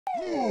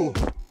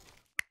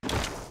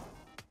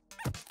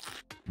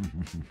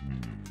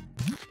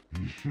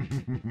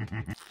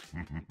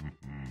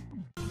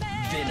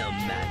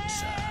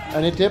Venomancer.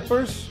 Any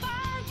tippers?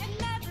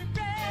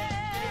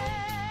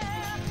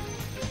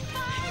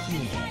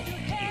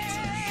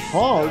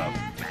 Hard.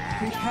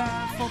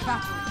 Prepare for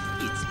battle.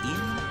 It's in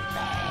the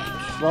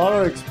bag.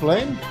 Slaughter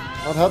explain?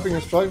 Not helping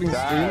a struggling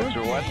streamer? Dad,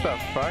 what the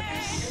fuck?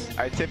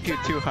 I tipped you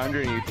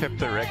 200 and you tipped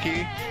the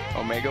Ricky?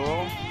 Omega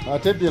Lol? I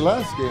tipped you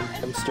last game.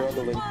 I'm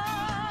struggling.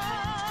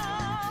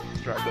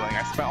 Struggling.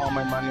 I spent all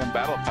my money on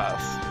Battle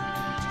Pass.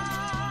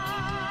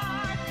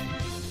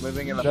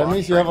 Living in the That box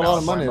means you have right a lot now,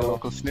 of so I'm money, a though.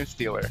 local snooze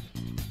dealer.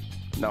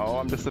 No,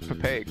 I'm just a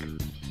papeg.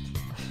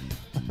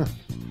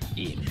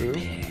 True.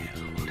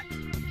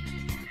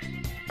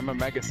 I'm a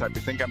mega sub.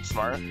 You think I'm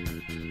smart?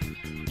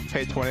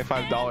 Pay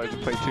 $25 to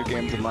play 2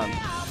 games a month.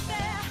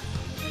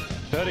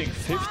 Betting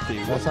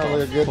 50. That sounds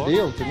like a good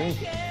deal to me.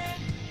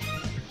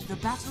 The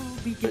battle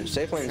begins.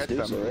 Safe lane's Hit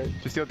Deuce, them. right?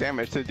 Just deal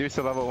damage to Deuce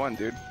to level 1,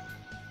 dude.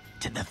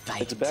 To the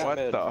fight. It's a bad What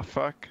mid. the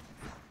fuck?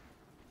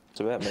 It's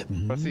a bad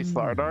mid. What's he,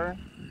 Slardar?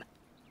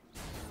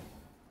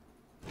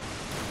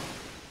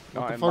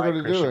 What the fuck are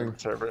they doing?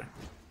 Server.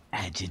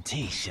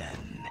 Agitation.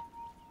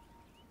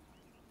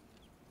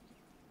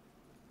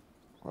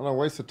 I don't know,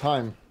 waste of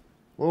time.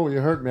 Whoa, you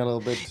hurt me a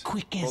little bit.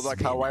 Quickest. Well,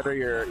 like, how wide are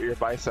your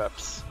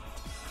biceps?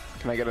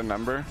 Can I get a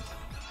number?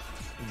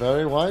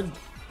 Very wide.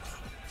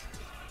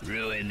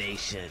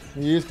 Ruination.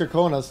 You use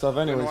Kakona stuff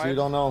anyway, so you wide?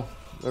 don't know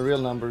the real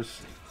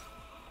numbers.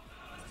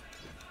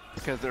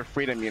 Because they're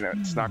freedom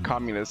units, not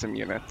communism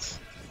units.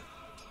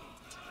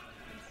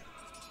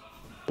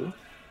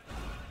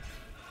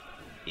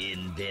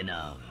 In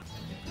Venom.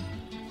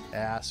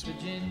 Ass.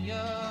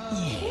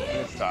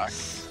 It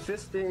sucks.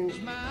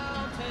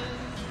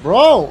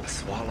 Bro!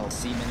 Swallow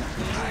semen.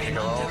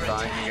 Hello,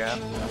 dying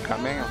again. I'm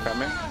coming. I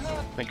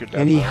think you're dead.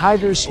 Any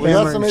hider We got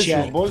spammer some in issues,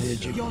 chat.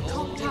 boys. Your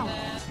top tower.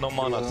 No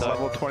mana It's a attack.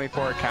 level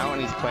 24 account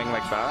and he's playing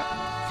like that.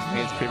 And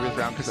his previous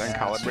round because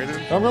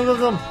uncalibrated. Come, come, come,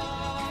 come.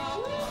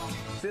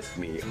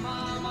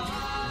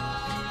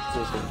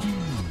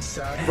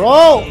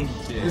 Bro!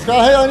 He's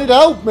got hey, I need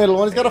help, middle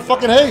one. He's got a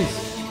fucking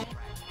haze.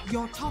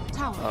 Your top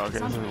tower. Oh, okay, is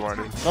this is under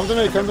rewarded. Come to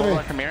me, come to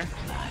me. Come here.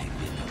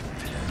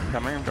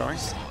 Coming, I'm going.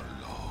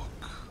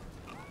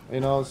 He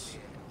knows.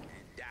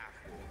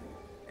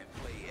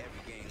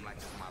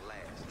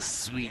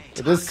 Sweet.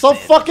 It is so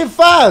fucking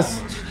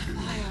fast!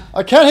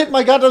 I can't hit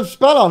my goddamn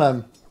spell on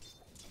him.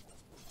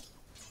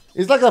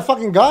 He's like a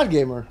fucking god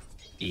gamer.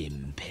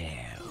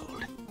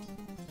 Impaled.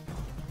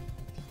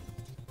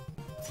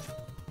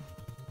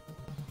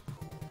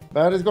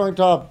 Bad is going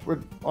top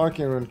with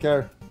Arcane Rune,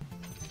 care.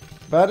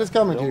 Bad is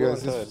coming to you Don't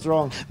guys, go he's inside.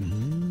 strong.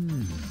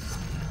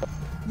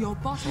 Your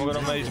bottom I'm gonna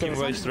tower make him is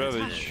waste under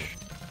attack. ravage.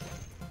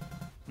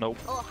 Nope.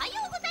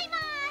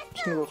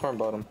 Just gonna go farm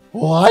bottom.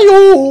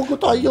 Ohayo,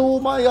 gotayo,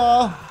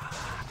 maya.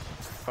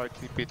 Probably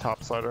TP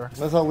top slider.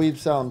 That's how weeb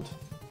sound.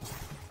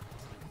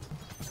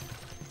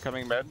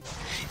 Coming mid.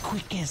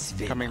 Quickest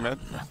Venom. Coming mid.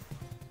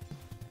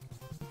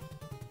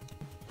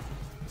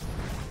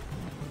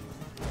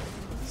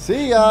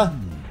 See ya.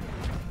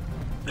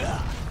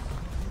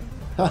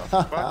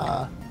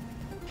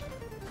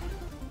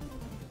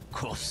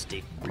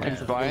 Caustic.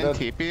 He's blind.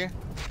 TP.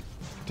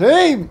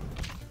 Team!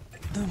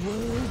 The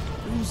world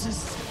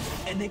loses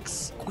an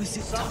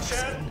exquisite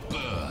toxin.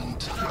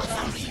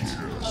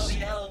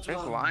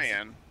 There's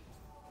Lion.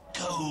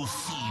 Go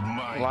feed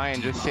my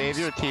Lion, just save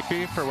your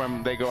TP for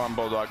when they go on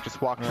Bulldog.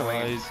 Just walk to No,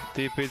 lane. he's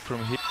TP'd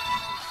from here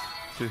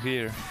to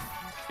here.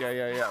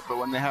 Yeah. But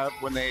when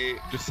they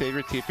just save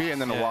your TP and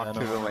then Yeah, walk I to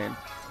know. the lane.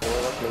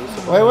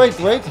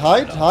 Wait,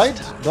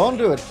 hide. Don't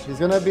do it. He's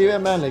gonna be a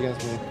man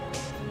against me.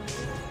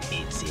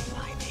 It's in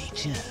my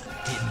nature.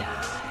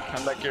 Deny.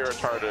 Come back here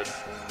retarded.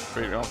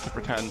 But you don't have to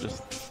pretend,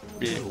 just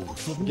be. You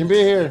can be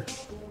here.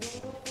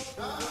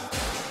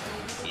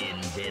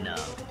 In Venom.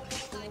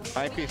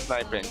 Might be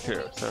sniping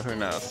too, so who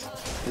knows.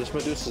 This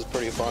Medusa is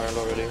pretty farmed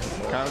already.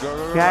 Come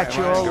go. Got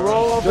your Lion, go.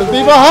 roll. Just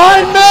be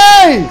behind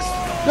me!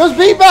 Just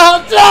be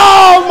behind.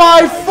 Oh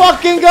my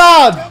fucking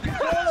god!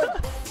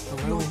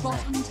 Your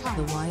bottom tower.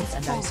 The wife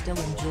and I still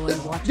enjoy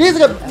watching. These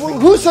you are, every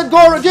who day. said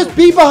go? Just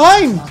be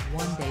behind! Not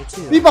one day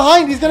too. Be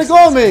behind, he's gonna go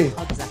on me!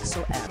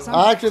 Exact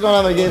I actually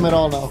don't have a game at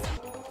all now.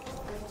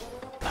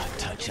 A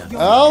touch of Your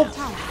Help! top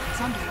tower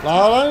is under attack.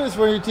 Lala is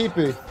where you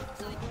TP.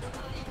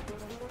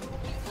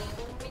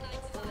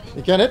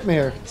 You can't hit me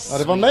here.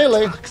 Not if I'm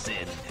melee. toxin.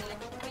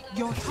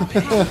 Your top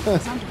tower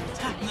is under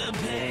attack. The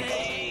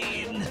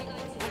pain.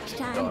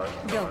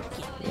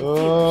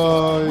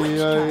 Oh,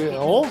 yeah.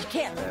 Oh?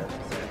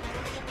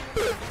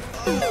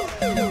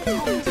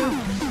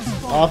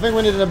 I think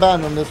we need an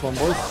abandon this one,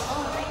 boys.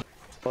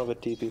 I'll have a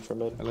TP for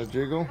mid. Hello,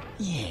 Jiggle.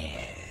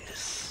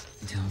 Yes.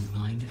 Don't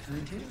mind if I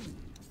do.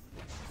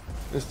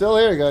 They're still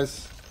here,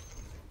 guys.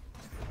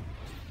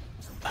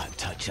 A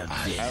touch of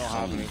I don't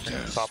have anything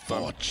to stop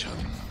them.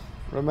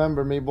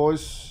 Remember me,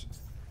 boys.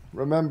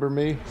 Remember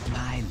me.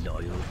 My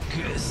loyal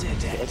cursed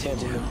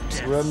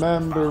antidote.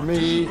 Remember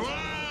me.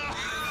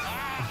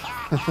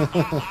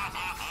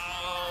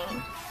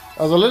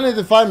 Also Lily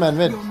the 5-man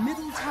mid. Your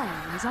middle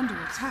tower is under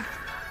attack.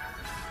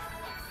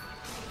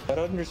 I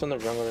don't understand the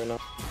jungle right now.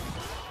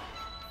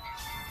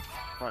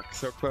 Fuck,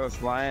 so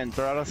close. Lion,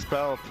 throw out a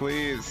spell,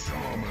 please.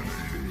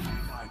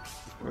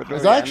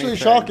 It's actually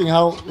shocking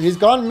how he's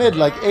gone mid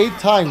like 8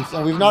 times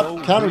and we've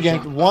not counter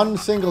ganked one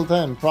single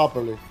time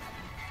properly.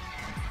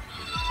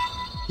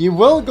 He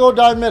will go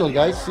dive middle,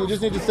 guys. You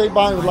just need to stay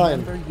behind with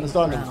Lion and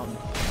stun him.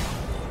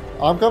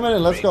 I'm coming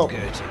in. Let's go.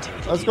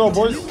 Let's go,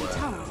 boys. Your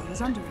tower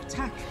is under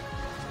attack.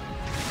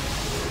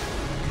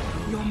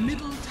 Your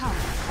middle tower.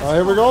 Alright,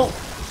 here we go.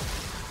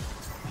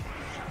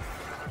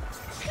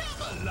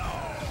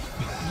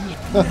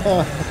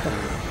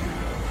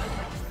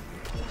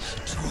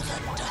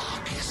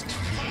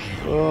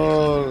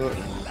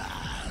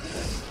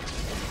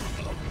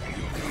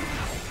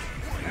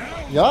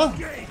 Yeah?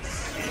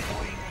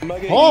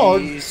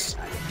 Hard.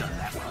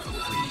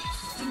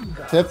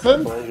 Tip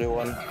him.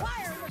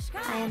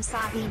 I am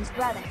Sabin's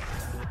brother.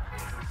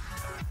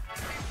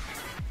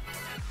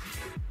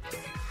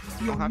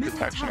 You don't have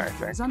detection, I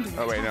think.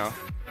 Oh wait, no.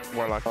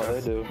 Warlock Oh, they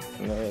does. do.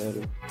 No,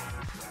 they do.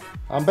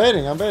 I'm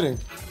baiting, I'm baiting.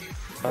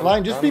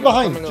 Lion, just be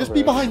behind. Just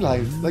be behind,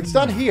 Lion. Like,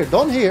 stand here.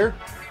 Don't here.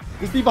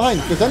 Just be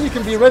behind, because then you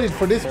can be ready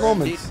for this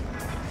moment.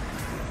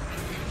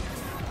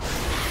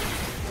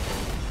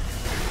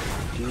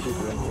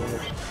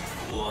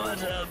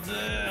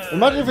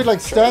 Imagine if it, like,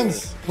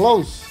 stands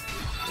close.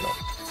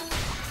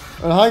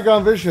 And high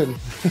ground vision.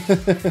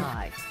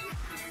 Hi.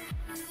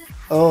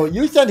 Oh,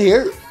 you stand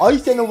here. I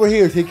stand over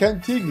here, so you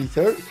can't see me,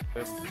 sir.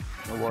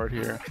 A ward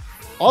here.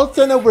 I'll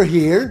stand over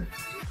here.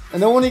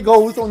 And then when he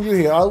goes on you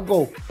here, I'll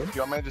go. You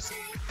want me to just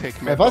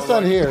take mid? If I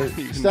stand here, You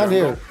can stand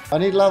jungle. here. I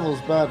need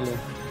levels badly.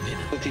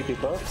 The TP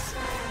buffs.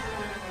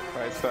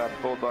 Alright, so that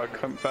bulldog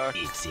come back.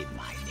 It's in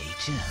my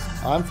nature.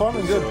 I'm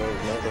farming good.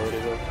 No ability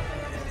though.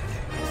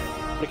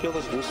 To kill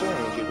this booster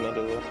and keep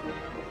Nando though.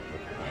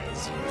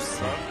 As you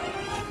say.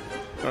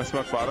 Wanna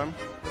smoke bottom?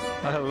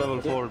 I have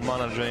level 4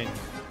 mana drain.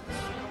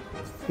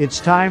 It's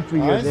time for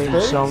your Nice, theme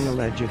babes. song,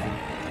 allegedly.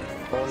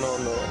 Oh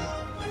no.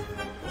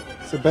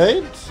 It's a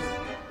bait.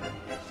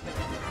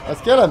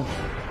 Let's get him.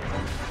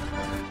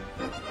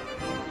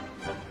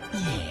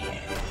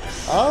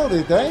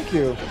 Aldi, thank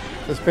you.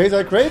 The space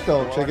I create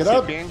though, check it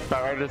out.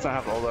 Batrider doesn't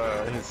have all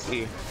his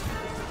E.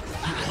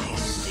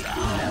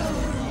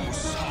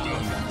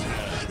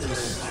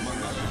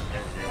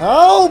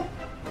 Help!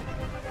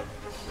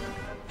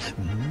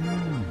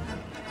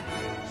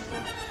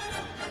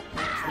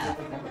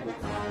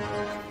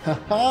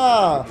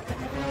 Haha!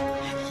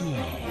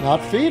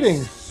 Not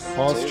feeding.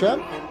 Pause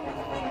champ.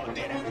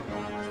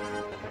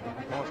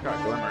 Almost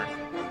got glimmer.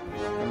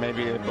 And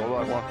maybe a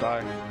bulldog won't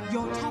die.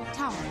 Your top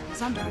tower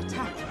is under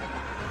attack.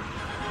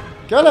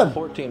 Get him!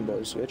 14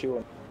 boys. Get you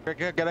one.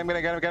 Get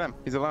him.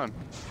 He's alone.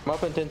 I'm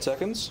up in 10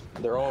 seconds.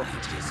 They're all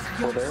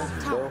Your there. top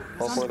Go. tower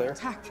All is 4 under there.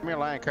 attack. Come here,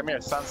 Lion. Come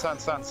here. Sun.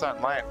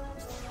 Lion.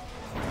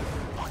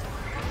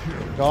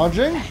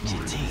 Dodging.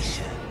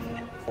 Agitation.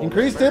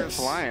 Increase Where's dips.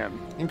 Lion?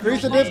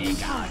 Increase the Your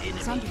dips. tower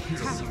is under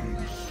attack.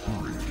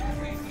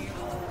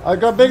 I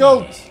got big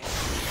ult.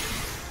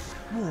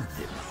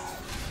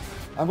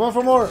 I'm going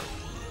for more.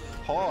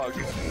 Hog.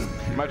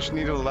 Much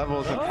needed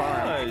levels and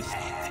farm. Nice.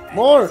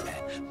 More.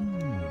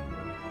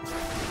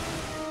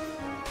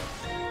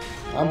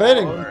 I'm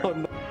baiting.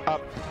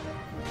 Up.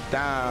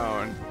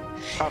 Down.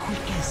 Up.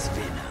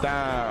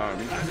 Down.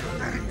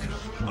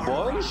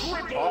 What?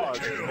 Hog.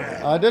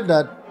 I did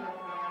that.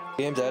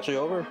 Game's actually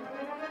over.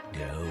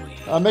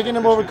 I'm making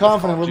him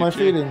overconfident with my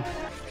feeding.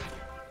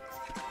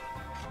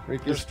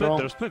 Freak They're is split, strong.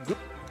 they're split. Good.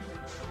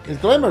 He's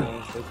glimmered.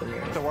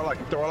 Get the warlock.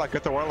 Get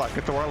the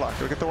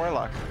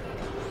warlock.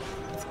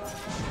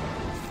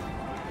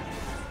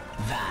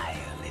 Vile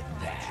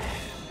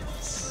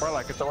advance.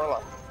 Warlock, get the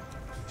warlock.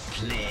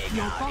 Plague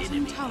Your our bottom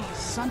enemies. tower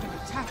is under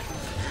attack.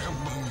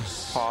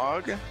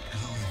 Hog.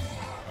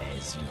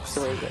 As you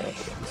say.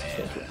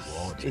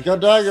 He's got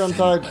dagger on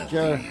side.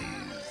 Yeah.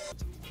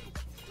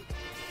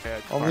 Yeah,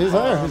 Oh, he's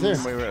here, he's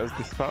here. Wait, is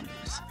this top?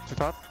 Is the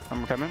top?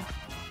 I'm coming.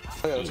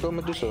 Okay, let's go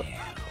Medusa.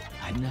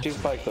 I'm not Team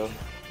Pike though.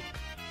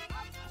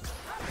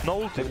 No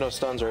We ulti. have no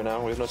stuns right now.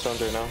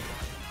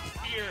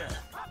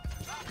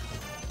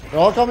 They're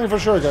all coming for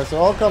sure, guys. They're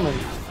all coming.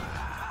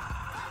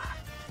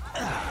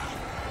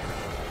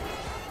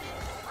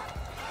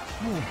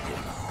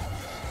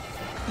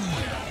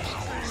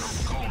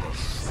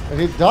 And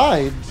he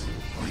died.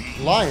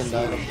 Lion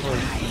died, of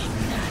course.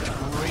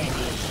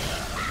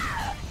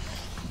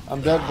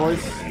 I'm dead,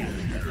 boys.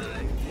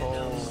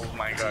 Oh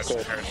my god,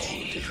 it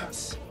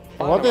hurts.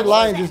 What did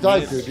Lion just die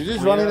to? Did he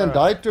just run in and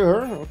die to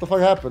her? What the fuck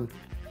happened?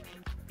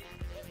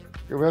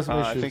 Okay, we have some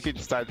I issues. think he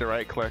just died to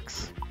right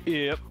clicks.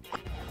 Yep.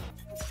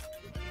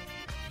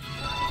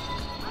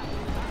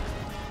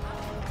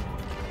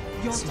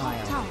 Your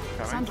Smile. top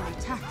tower is under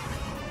attack.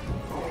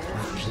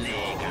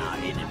 plague our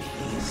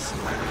enemies.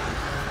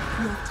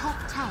 Your top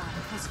tower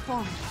has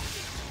fallen.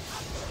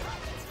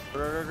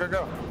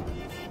 Go.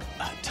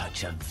 A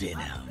touch of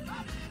venom.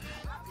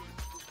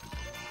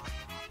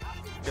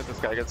 Get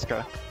this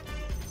guy.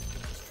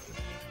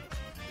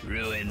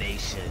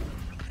 Ruination.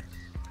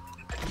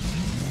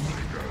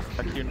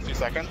 Back to you in a few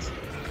seconds.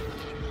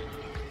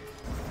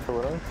 For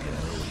what?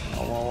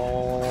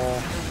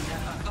 Oh.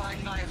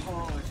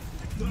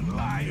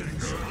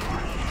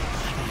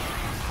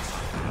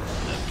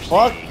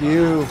 Fuck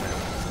you.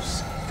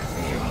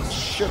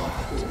 Shit.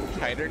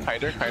 Tighter,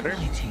 tighter, tighter.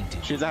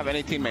 She doesn't have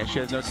any teammates. She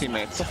has no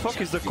teammates. The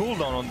fuck is the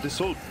cooldown on this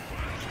ult?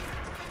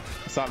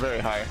 It's not very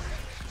high.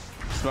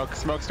 Smoke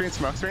screen,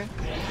 smoke screen.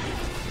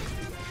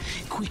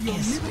 Quick Your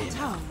as middle spin.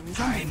 tower is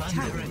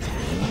under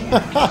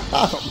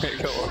attack. Don't make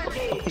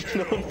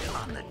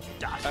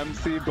it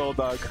MC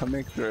Bulldog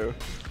coming through.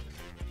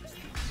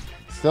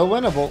 Still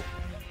winnable.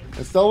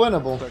 It's still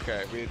winnable. It's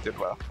okay, we did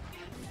well.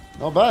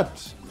 No bad.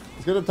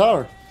 Let's get a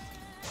tower.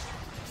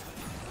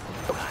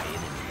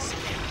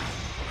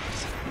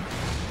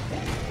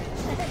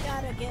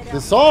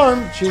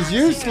 Disarmed. She's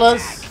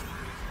useless.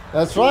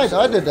 That's right.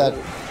 I did that.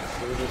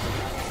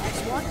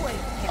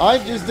 I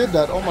just did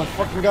that. Oh my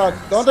fucking god.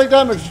 Don't take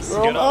damage.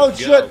 Oh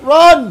shit.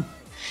 Run.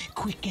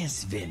 Quick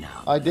as VENO.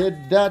 I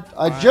did that.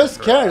 I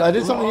just carried. I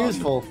did something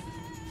useful.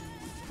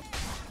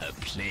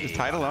 Just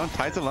Tide alone,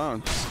 Tide's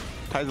alone.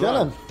 Tide's Kill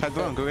alone. him. Tide's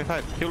alone, go get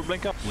Tide. He'll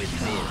blink up. With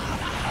VENO.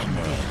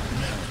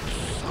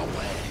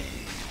 Away.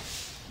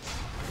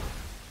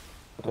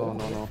 Oh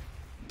no no.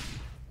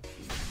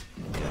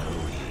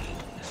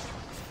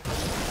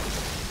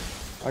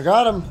 I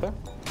got him.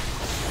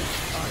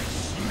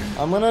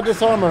 I'm gonna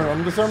disarm her. I'm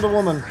gonna disarm the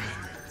woman.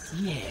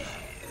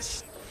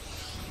 Yes.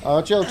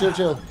 Chill, chill,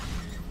 chill.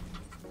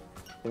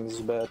 This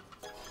is bad.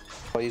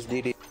 Oh, he's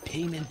DD.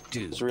 Payment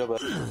due. It's real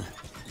bad.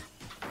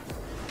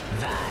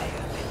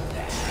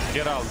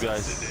 Get out,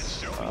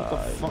 guys.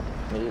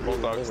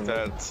 Bulldog's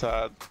dead,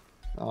 sad.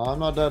 Oh, I'm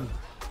not dead.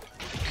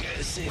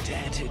 Cursed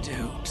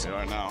antidote. You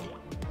are now.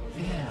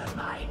 Fear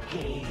my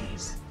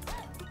gaze.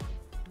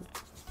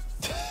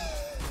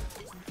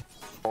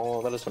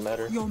 Oh, that doesn't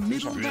matter. Your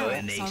middle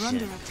barracks are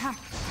under attack.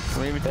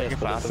 Can we even take it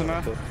fast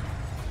enough?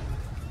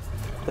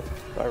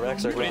 Our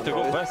racks are We need to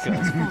go going back,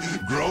 guys.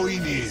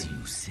 Growing in.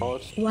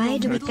 Why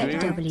do we Can we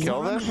get even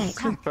kill W? this?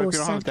 Heck, But or we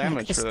don't have Sadhack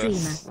damage the for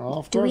this. streamer? Oh,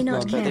 of Do we course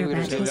not not. care we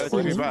about just his need to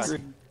He'll be feelings?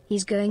 back.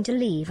 He's going to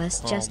leave us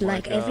just my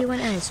like God. everyone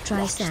else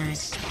tries sad.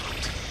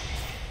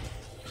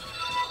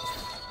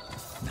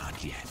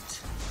 Not yet.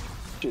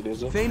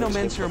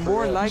 Venomancer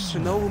more likes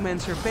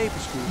Venomancer paper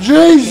screw.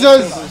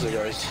 Jesus!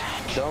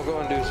 Don't go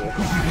and do so.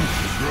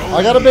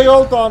 I got a big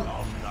ult on.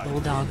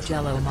 Bulldog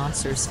Jello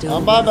Monster still.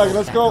 I'm buyback.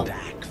 Let's go.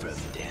 Back from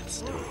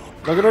death's door.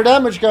 Look at her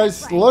damage,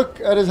 guys. Look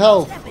at his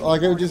health.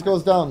 Like it just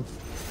goes down.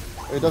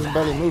 It doesn't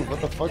barely move.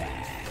 What the fuck?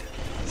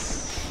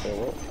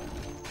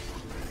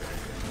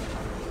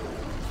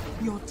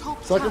 Your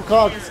top Suck him tower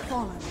cock. has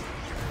fallen.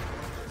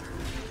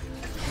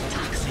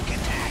 Toxic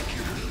attack.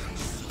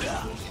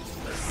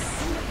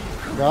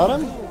 Got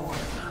him?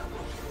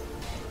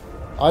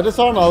 I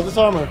disarm her. I'll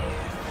disarm her.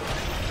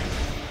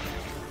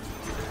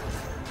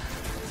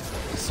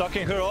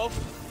 Sucking her off.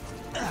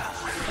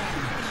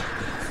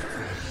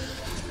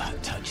 A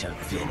touch of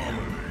venom.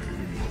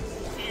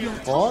 Your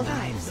What? top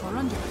barracks are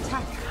under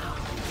attack.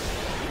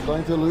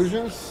 Going to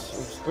illusions.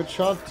 Split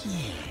shot.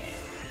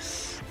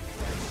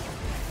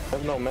 I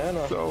have no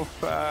mana. So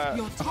fat.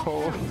 Your top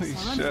Holy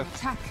barracks are under shit.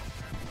 attack.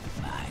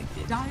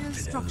 Dire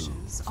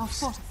structures are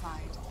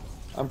fortified.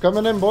 I'm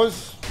coming in,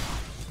 boys.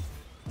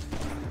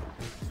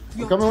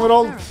 Your coming top with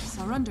ult. barracks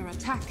are under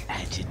attack.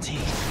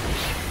 Agitation.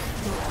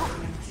 Your top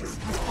barracks has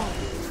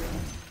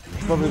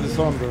fallen. Probably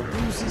disarmed her.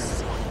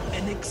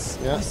 An Yeah.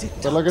 exquisite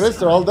But look at this.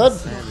 They're all dead.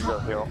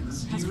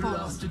 Has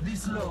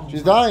fallen.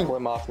 She's dying.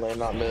 Swim off lane,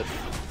 not mid.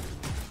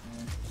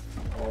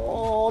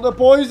 Oh, the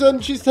poison.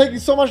 She's taking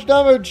so much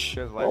damage. She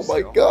has Oh life my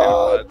steal.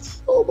 god. Yeah,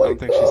 Oh I my don't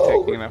think she's god.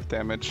 taking enough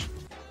damage.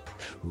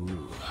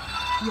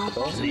 Your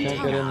bottom Can't get in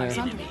tower is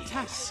there. under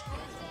attack.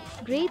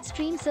 Great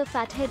stream, so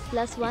fathead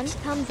 +1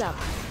 thumbs up.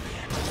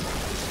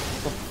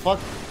 What the fuck?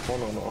 Oh,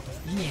 no.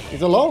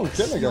 He's alone.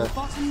 Kill the Your guy.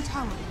 bottom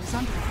tower is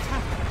under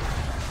attack.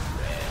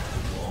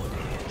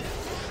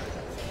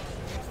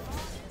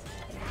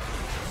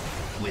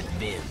 with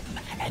Vim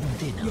and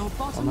Venom. Your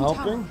bottom I'm tower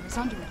helping. is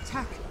under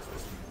attack.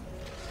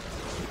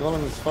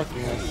 Golem is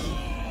fucking us.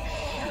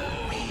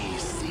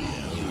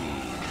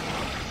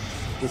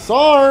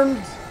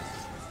 Disarmed!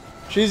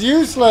 She's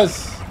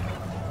useless!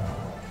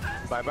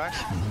 Bye bye.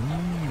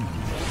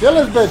 Kill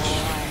this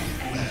bitch!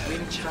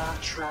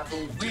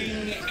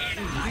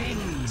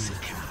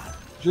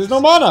 She's no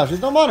mana!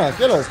 She's no mana!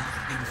 Kill her!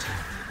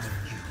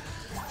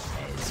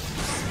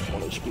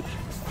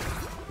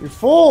 You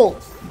fool!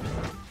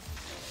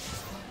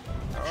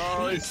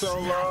 Oh, he's so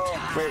low.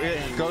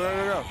 Wait,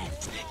 go.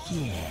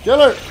 Kill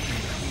her!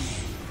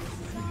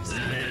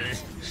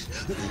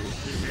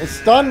 The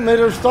stun made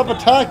her stop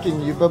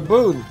attacking, you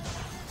baboon!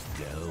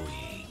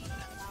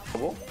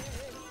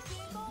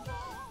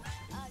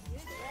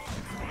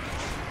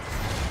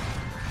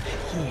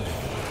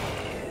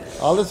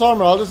 I'll disarm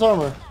her, I'll disarm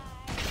her.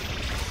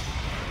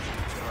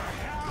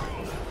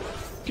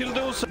 Kill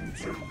those.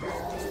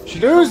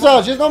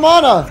 Shidusa, she's no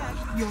mana!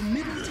 Your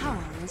middle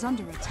tower is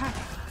under attack.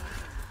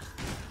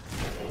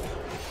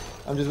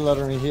 I'm just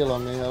letting her heal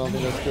on me. I don't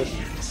think that's good.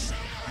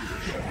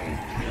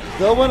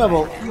 Still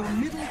winnable. Your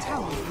middle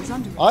tower is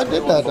under I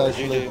did that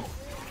actually.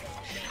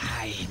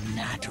 I'm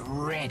not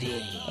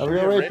ready. Are we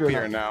gonna rapier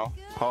Rapier now?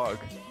 now. Hog.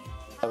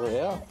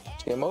 Yeah,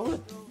 it's game over.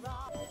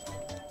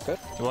 Good.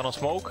 You wanna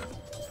smoke?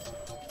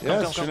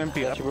 Yes. come. Shouldn't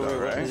be up That's where though,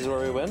 we win. This is right?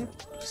 where we win.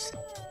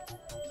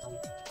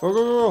 Go, go,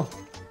 go, go.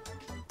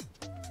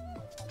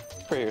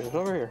 Over here, it's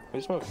over here. We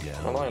smoke.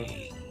 Online.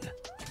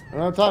 We're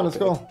out of time, let's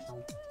go.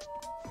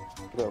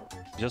 Go.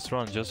 Just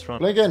run, just run.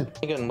 Blink in.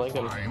 Lincoln,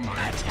 Lincoln.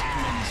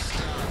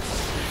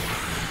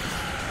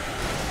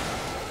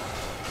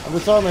 I'm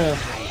with Tommy here.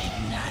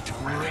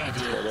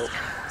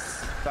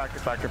 Back. Oh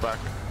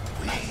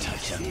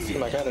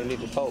my god, I need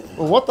to help.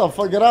 Oh, what the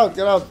fuck? Get out,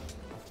 get out.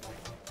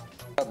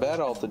 Got bad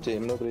off the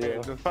team, nobody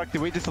else. The fuck,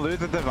 did we just lose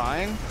the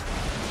divine?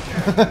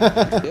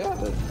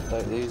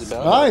 Yeah, he's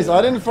bad. Nice,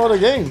 I didn't throw the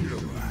game.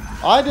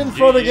 I didn't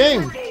throw the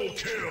game. Okay,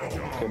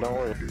 don't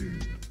worry.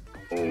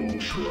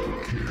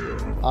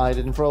 I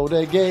didn't throw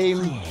the game.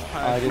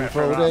 I didn't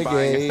throw the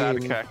game.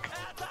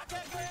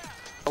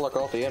 I look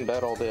off the end,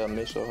 bad all day on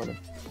me, so honey.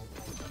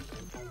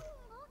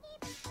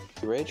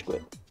 You rage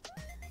quit.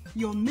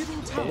 Your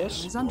middle tower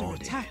Yes. is under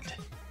attack.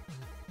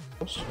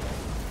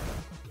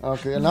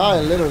 Okay, and now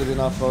I literally did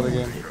not throw the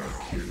game.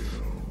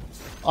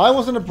 I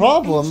wasn't a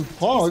problem,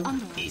 Hog.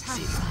 Under attack.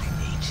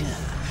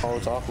 Oh,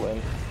 it's off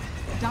lane.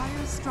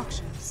 Dire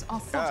structures are Yeah,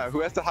 fortified.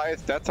 who has the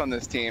highest deaths on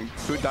this team?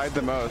 Who died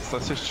the most?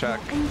 Let's just check.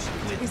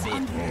 Ancient is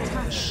under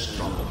attack.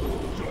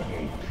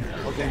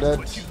 Fucking dead.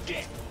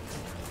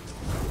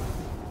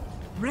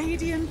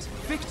 Radiant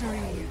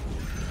victory.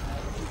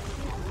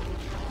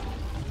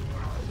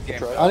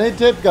 I need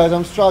tip, guys.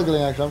 I'm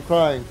struggling, actually. I'm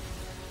crying.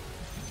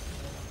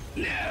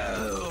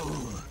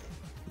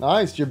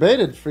 Nice, you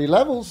baited 3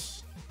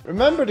 levels.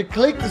 Remember to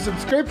click the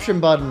subscription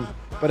button.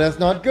 But that's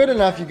not good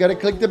enough. You gotta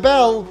click the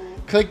bell.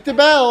 Click the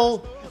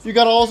bell. You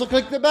gotta also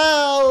click the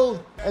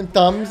bell. And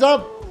thumbs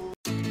up.